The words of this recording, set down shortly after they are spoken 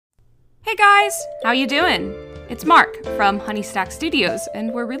Hey guys, how you doing? It's Mark from Honeystack Studios,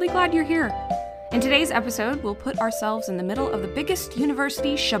 and we're really glad you're here. In today's episode, we'll put ourselves in the middle of the biggest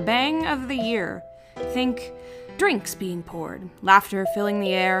university shebang of the year. Think drinks being poured, laughter filling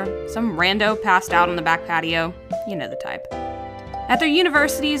the air, some rando passed out on the back patio. You know the type. At their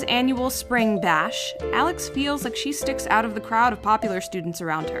university's annual spring bash, Alex feels like she sticks out of the crowd of popular students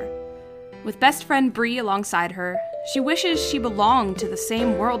around her. With best friend Bree alongside her, she wishes she belonged to the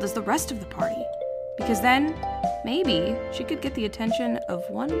same world as the rest of the party, because then, maybe, she could get the attention of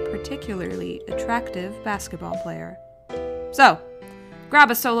one particularly attractive basketball player. So,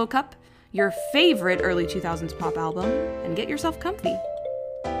 grab a solo cup, your favorite early 2000s pop album, and get yourself comfy.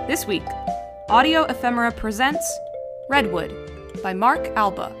 This week, Audio Ephemera presents Redwood by Mark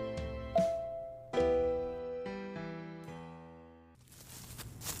Alba.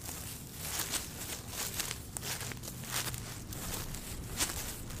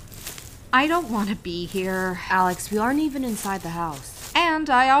 I don't want to be here. Alex, we aren't even inside the house. And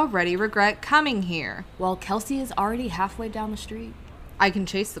I already regret coming here. Well, Kelsey is already halfway down the street. I can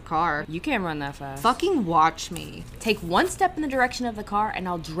chase the car. You can't run that fast. Fucking watch me. Take one step in the direction of the car and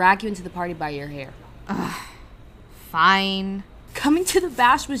I'll drag you into the party by your hair. Fine. Coming to the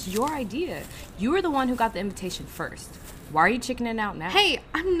bash was your idea. You were the one who got the invitation first. Why are you chickening out now? Hey,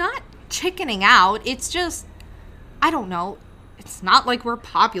 I'm not chickening out. It's just, I don't know. It's not like we're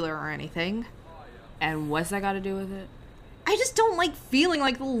popular or anything. And what's that got to do with it? I just don't like feeling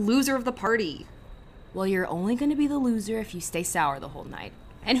like the loser of the party. Well, you're only going to be the loser if you stay sour the whole night.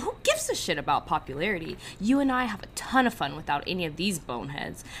 And who gives a shit about popularity? You and I have a ton of fun without any of these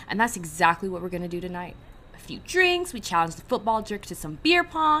boneheads. And that's exactly what we're going to do tonight. A few drinks, we challenge the football jerk to some beer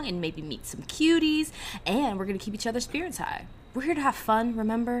pong, and maybe meet some cuties. And we're going to keep each other's spirits high. We're here to have fun,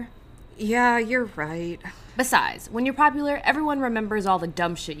 remember? Yeah, you're right. Besides, when you're popular, everyone remembers all the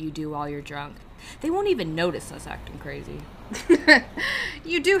dumb shit you do while you're drunk. They won't even notice us acting crazy.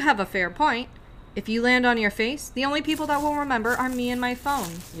 You do have a fair point. If you land on your face, the only people that will remember are me and my phone.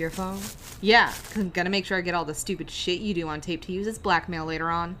 Your phone? Yeah, I'm gonna make sure I get all the stupid shit you do on tape to use as blackmail later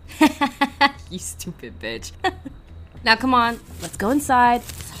on. You stupid bitch. Now come on, let's go inside.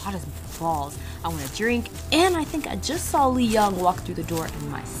 It's hot as balls. I want a drink, and I think I just saw Lee Young walk through the door,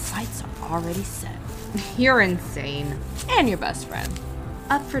 and my sights are already set. You're insane. And your best friend.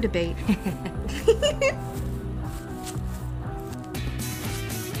 Up for debate.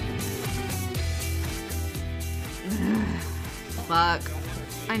 Fuck.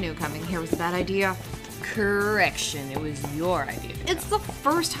 I knew coming here was a bad idea. Correction, it was your idea. It's the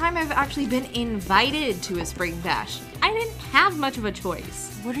first time I've actually been invited to a spring bash. I didn't have much of a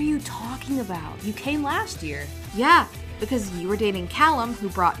choice. What are you talking about? You came last year. Yeah, because you were dating Callum, who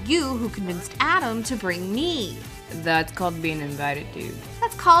brought you, who convinced Adam to bring me. That's called being invited, dude.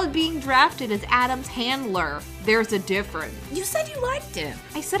 That's called being drafted as Adam's handler. There's a difference. You said you liked him.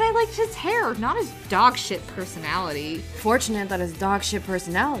 I said I liked his hair, not his dog shit personality. Fortunate that his dog shit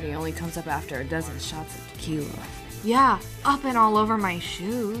personality only comes up after a dozen shots of tequila. Yeah, up and all over my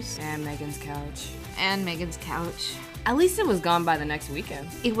shoes. And Megan's couch. And Megan's couch. At least it was gone by the next weekend.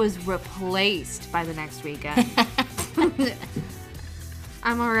 It was replaced by the next weekend.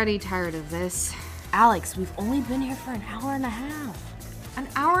 I'm already tired of this. Alex, we've only been here for an hour and a half. An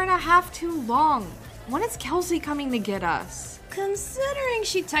hour and a half too long. When is Kelsey coming to get us? Considering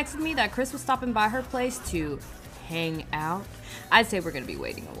she texted me that Chris was stopping by her place to hang out, I'd say we're gonna be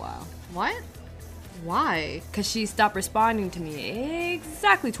waiting a while. What? Why? Because she stopped responding to me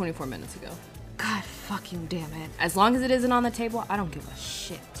exactly 24 minutes ago. God fucking damn it. As long as it isn't on the table, I don't give a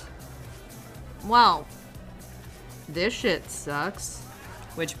shit. Well, this shit sucks.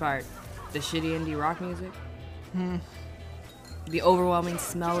 Which part? The shitty indie rock music? The overwhelming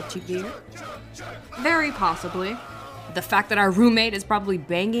smell of cheap beer? Very possibly. The fact that our roommate is probably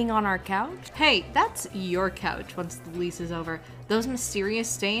banging on our couch? Hey, that's your couch once the lease is over. Those mysterious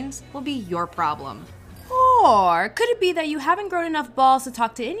stains will be your problem. Or could it be that you haven't grown enough balls to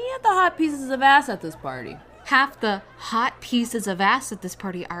talk to any of the hot pieces of ass at this party? Half the hot pieces of ass at this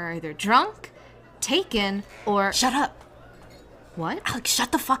party are either drunk, taken, or... Shut up. What? Alex,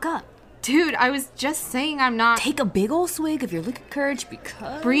 shut the fuck up. Dude, I was just saying I'm not... Take a big ol' swig of your liquid courage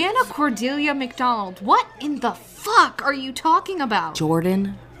because... Brianna Cordelia McDonald, what in the fuck are you talking about?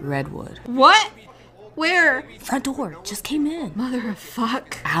 Jordan Redwood. What? Where? Front door, just came in. Mother of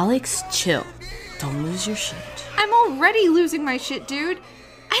fuck. Alex, chill. Don't lose your shit. I'm already losing my shit, dude.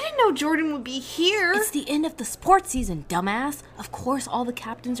 I didn't know Jordan would be here. It's the end of the sports season, dumbass. Of course all the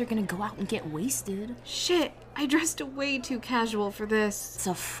captains are gonna go out and get wasted. Shit, I dressed way too casual for this. It's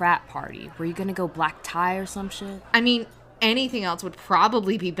a frat party. Were you gonna go black tie or some shit? I mean, anything else would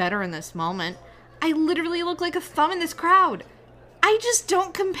probably be better in this moment. I literally look like a thumb in this crowd. I just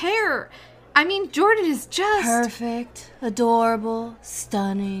don't compare. I mean, Jordan is just... Perfect, adorable,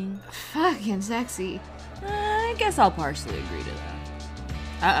 stunning. fucking sexy. I guess I'll partially agree to that.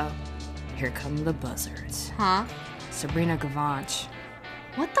 Uh-oh. Here come the buzzards. Huh? Sabrina Gavanch.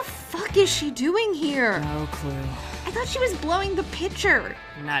 What the fuck is she doing here? No clue. I thought she was blowing the pitcher.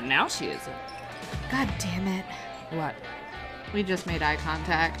 Not now she isn't. God damn it. What? We just made eye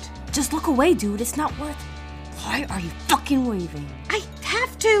contact. Just look away, dude. It's not worth... Why are you fucking waving? I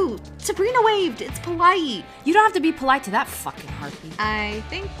have to. Sabrina waved. It's polite. You don't have to be polite to that fucking harpy. I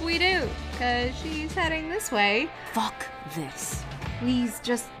think we do, because she's heading this way. Fuck this. Please,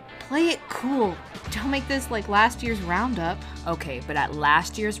 just play it cool. Don't make this like last year's roundup. Okay, but at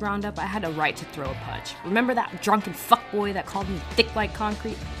last year's roundup, I had a right to throw a punch. Remember that drunken fuckboy that called me thick like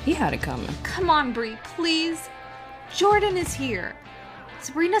concrete? He had it coming. Come on, Bree, please. Jordan is here.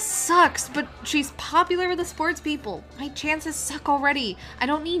 Sabrina sucks, but she's popular with the sports people. My chances suck already. I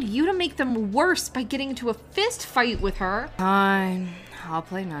don't need you to make them worse by getting into a fist fight with her. Fine. I'll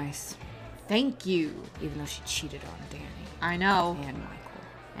play nice. Thank you. Even though she cheated on Danny. I know. And Michael.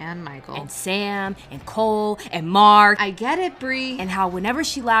 And Michael. And Sam. And Cole. And Mark. I get it, Bree. And how whenever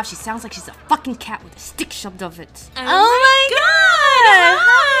she laughs, she sounds like she's a fucking cat with a stick shoved of it. Oh my god!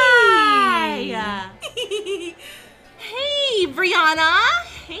 Hi! Hey, Brianna!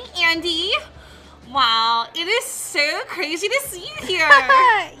 Hey, Andy! Wow, it is so crazy to see you here!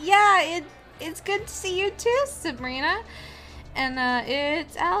 Yeah, it's good to see you too, Sabrina. And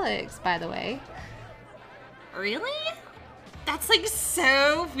it's Alex, by the way. Really? That's like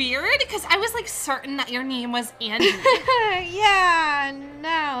so weird because I was like certain that your name was Andy. Yeah,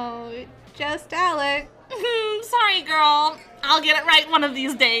 no, just Alex. Sorry, girl. I'll get it right one of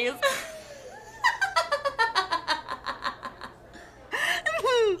these days.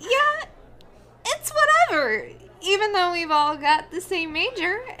 Yeah, it's whatever. Even though we've all got the same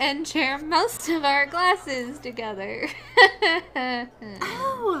major and share most of our classes together.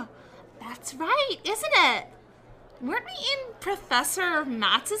 Oh, that's right, isn't it? Weren't we in Professor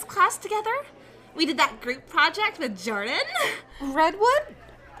Matz's class together? We did that group project with Jordan. Redwood?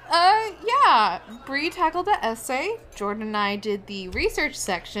 Yeah. Bree tackled the essay. Jordan and I did the research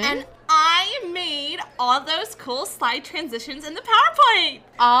section. And I made all those cool slide transitions in the PowerPoint.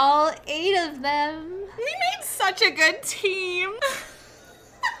 all 8 of them. We made such a good team.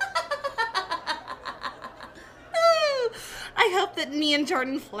 I hope that me and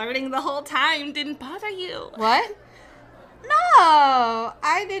Jordan flirting the whole time didn't bother you. What? No,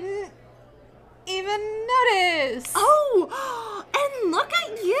 I didn't even notice. Oh, and look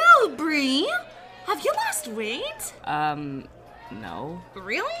at you, Bree. Have you lost weight? No.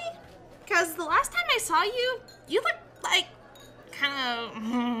 Really? Because the last time I saw you, you looked like kind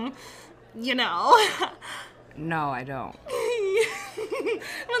of, you know. No, I don't.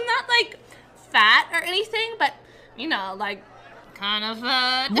 Well, not like fat or anything, but, you know, like kind of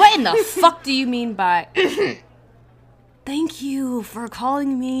fat. What in the fuck do you mean by... Thank you for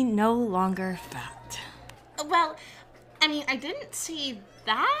calling me no longer fat. Well, I mean, I didn't see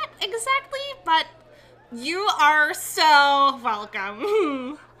that exactly, but you are so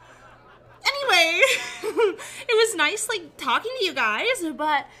welcome. Anyway, it was nice, like, talking to you guys,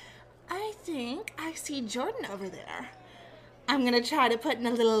 but I think I see Jordan over there. I'm gonna try to put in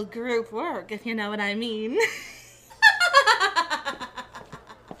a little group work, if you know what I mean.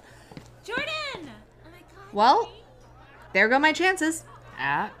 Jordan! Oh my god. Well, there go my chances.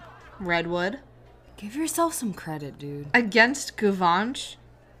 At? Redwood. Give yourself some credit, dude. Against Gavanch,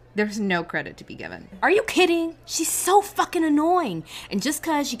 there's no credit to be given. Are you kidding? She's so fucking annoying. And just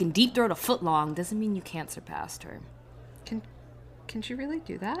because she can deep throat a foot long doesn't mean you can't surpass her. Can she really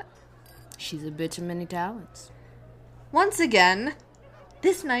do that? She's a bitch of many talents. Once again,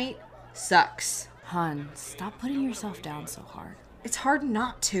 this night sucks. Hun, stop putting yourself down so hard. It's hard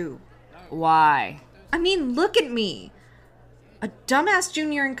not to. Why? I mean, look at me. A dumbass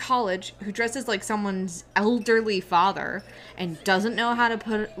junior in college who dresses like someone's elderly father and doesn't know how to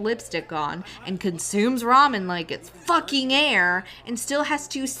put lipstick on and consumes ramen like it's fucking air and still has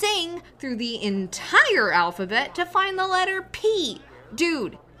to sing through the entire alphabet to find the letter P.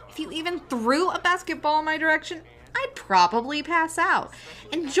 Dude, if you even threw a basketball in my direction, I'd probably pass out.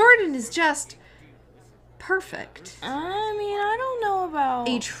 And Jordan is just perfect. I mean, I don't know about...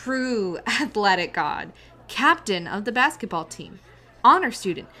 A true athletic god. Captain of the basketball team, honor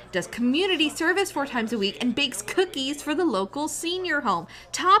student, does community service 4 times a week, and bakes cookies for the local senior home.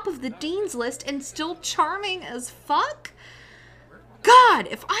 Top of the dean's list and still charming as fuck? God,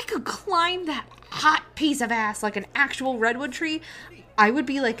 if I could climb that hot piece of ass like an actual redwood tree, I would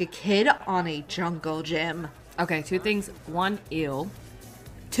be like a kid on a jungle gym. Okay, 2 things. 1, ew.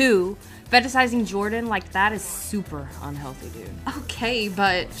 2, fetishizing Jordan like that is super unhealthy, dude. Okay,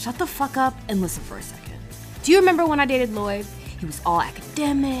 but Shut the fuck up and listen for a second. Do you remember when I dated Lloyd? He was all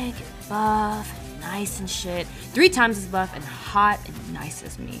academic and buff and nice and shit. 3 times as buff and hot and nice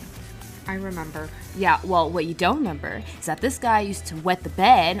as me. I remember. Yeah, well, what you don't remember is that this guy used to wet the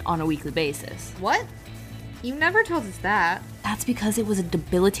bed on a weekly basis. What? You never told us that. That's because it was a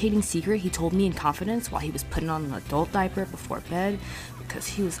debilitating secret he told me in confidence while he was putting on an adult diaper before bed, because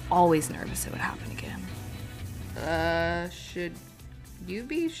he was always nervous it would happen again. Should you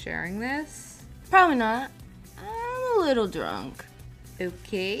be sharing this? Probably not. I'm a little drunk.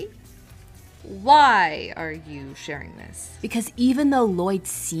 Okay. Why are you sharing this? Because even though Lloyd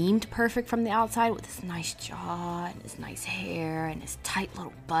seemed perfect from the outside with his nice jaw and his nice hair and his tight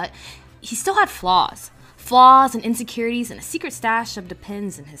little butt, he still had flaws. Flaws and insecurities and a secret stash of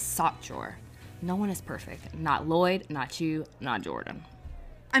Depends in his sock drawer. No one is perfect. Not Lloyd, not you, not Jordan.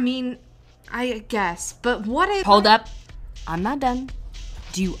 I mean, I guess, but what if... Hold up. I'm not done.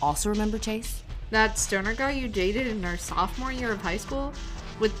 Do you also remember Chase? That stoner guy you dated in our sophomore year of high school?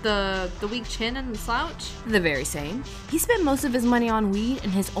 With the weak chin and the slouch? The very same. He spent most of his money on weed,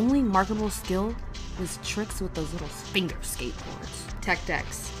 and his only marketable skill was tricks with those little finger skateboards. Tech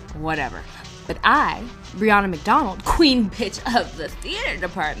decks. Whatever. But I, Brianna McDonald, queen bitch of the theater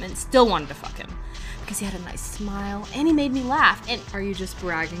department, still wanted to fuck him. Because he had a nice smile, and he made me laugh, and Are you just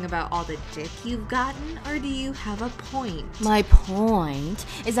bragging about all the dick you've gotten, or do you have a point? my point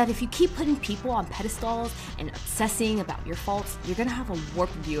is that if you keep putting people on pedestals and obsessing about your faults, you're gonna have a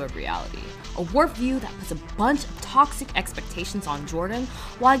warped view of reality. A warped view that puts a bunch of toxic expectations on Jordan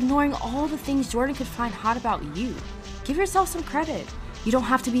while ignoring all the things Jordan could find hot about you. Give yourself some credit. You don't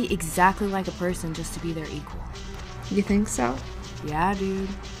have to be exactly like a person just to be their equal. You think so? Yeah, dude.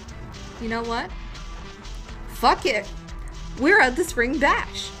 You know what? Fuck it. We're at the spring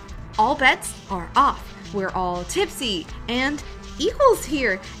bash. All bets are off. We're all tipsy and equals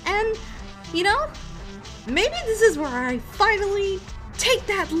here. And, you know, maybe this is where I finally take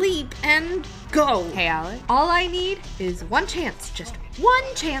that leap and go. Hey, Alec. All I need is one chance, just one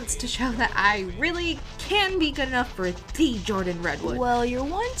chance to show that I really can be good enough for the Jordan Redwood. Well, your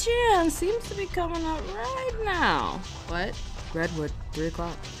one chance seems to be coming up right now. What? Redwood, 3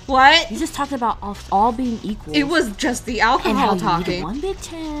 o'clock. What? You just talked about all being equal. It was just the and how alcohol you talking. needed one big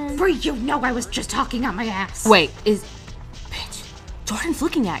chance. Brie, you know I was just talking on my ass. Wait, bitch, Jordan's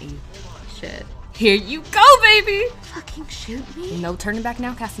looking at you. Shit. Here you go, baby. Fucking shoot me. No turning back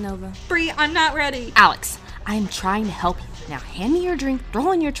now, Casanova. Brie, I'm not ready. Alex, I am trying to help you. Now hand me your drink,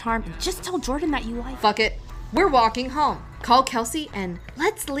 throw in your charm, and just tell Jordan that you like. Fuck it. We're walking home. Call Kelsey and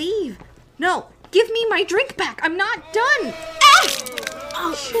let's leave. No, give me my drink back. I'm not done.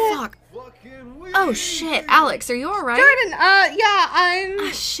 Oh, fuck. Oh, shit. Alex, are you alright? Jordan, yeah,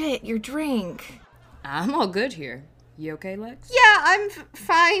 I'm... Shit, your drink. I'm all good here. You okay, Lex? Yeah, I'm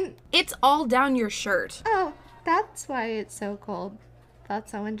fine. It's all down your shirt. Oh, that's why it's so cold. Thought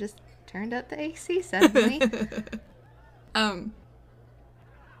someone just turned up the AC suddenly. I've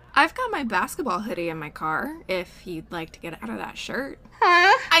got my basketball hoodie in my car, if you'd like to get out of that shirt.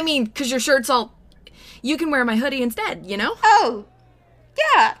 Huh? I mean, 'cause your shirt's all... You can wear my hoodie instead, you know? Oh,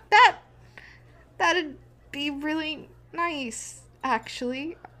 yeah, that'd be really nice,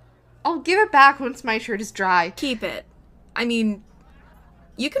 actually. I'll give it back once my shirt is dry. Keep it. I mean,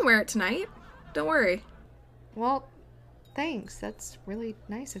 you can wear it tonight. Don't worry. Well, thanks. That's really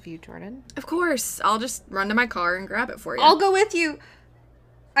nice of you, Jordan. Of course. I'll just run to my car and grab it for you. I'll go with you.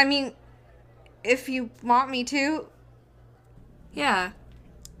 I mean, if you want me to. Yeah.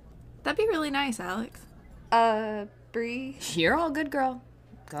 That'd be really nice, Alex. Bree. You're all good, girl.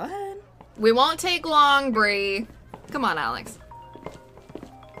 Go ahead. We won't take long, Bree. Come on, Alex.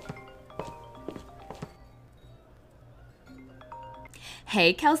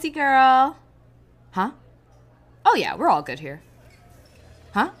 Hey, Kelsey girl. Huh? Oh yeah, we're all good here.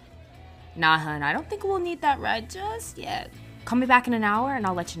 Huh? Nah, hun, I don't think we'll need that ride just yet. Call me back in an hour and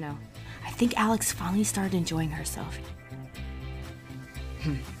I'll let you know. I think Alex finally started enjoying herself.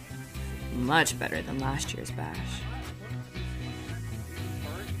 Much better than last year's bash.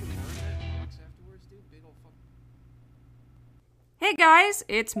 Hey guys,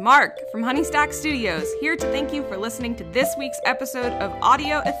 it's Mark from Honeystack Studios, here to thank you for listening to this week's episode of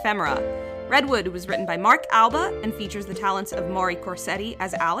Audio Ephemera. Redwood was written by Mark Alba and features the talents of Maury Corsetti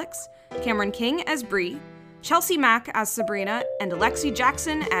as Alex, Cameron King as Bree, Chelsea Mack as Sabrina, and Alexi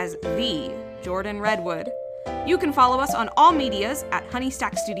Jackson as the Jordan Redwood. You You can follow us on all medias at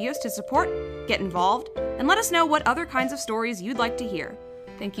Honeystack Studios to support, get involved, and let us know what other kinds of stories you'd like to hear.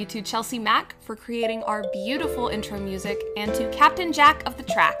 Thank you to Chelsea Mack for creating our beautiful intro music, and to Captain Jack of the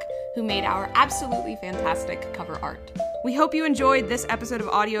Track, who made our absolutely fantastic cover art. We hope you enjoyed this episode of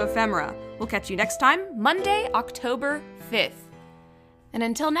Audio Ephemera. We'll catch you next time, Monday, October 5th. And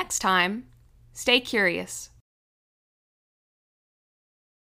until next time, stay curious.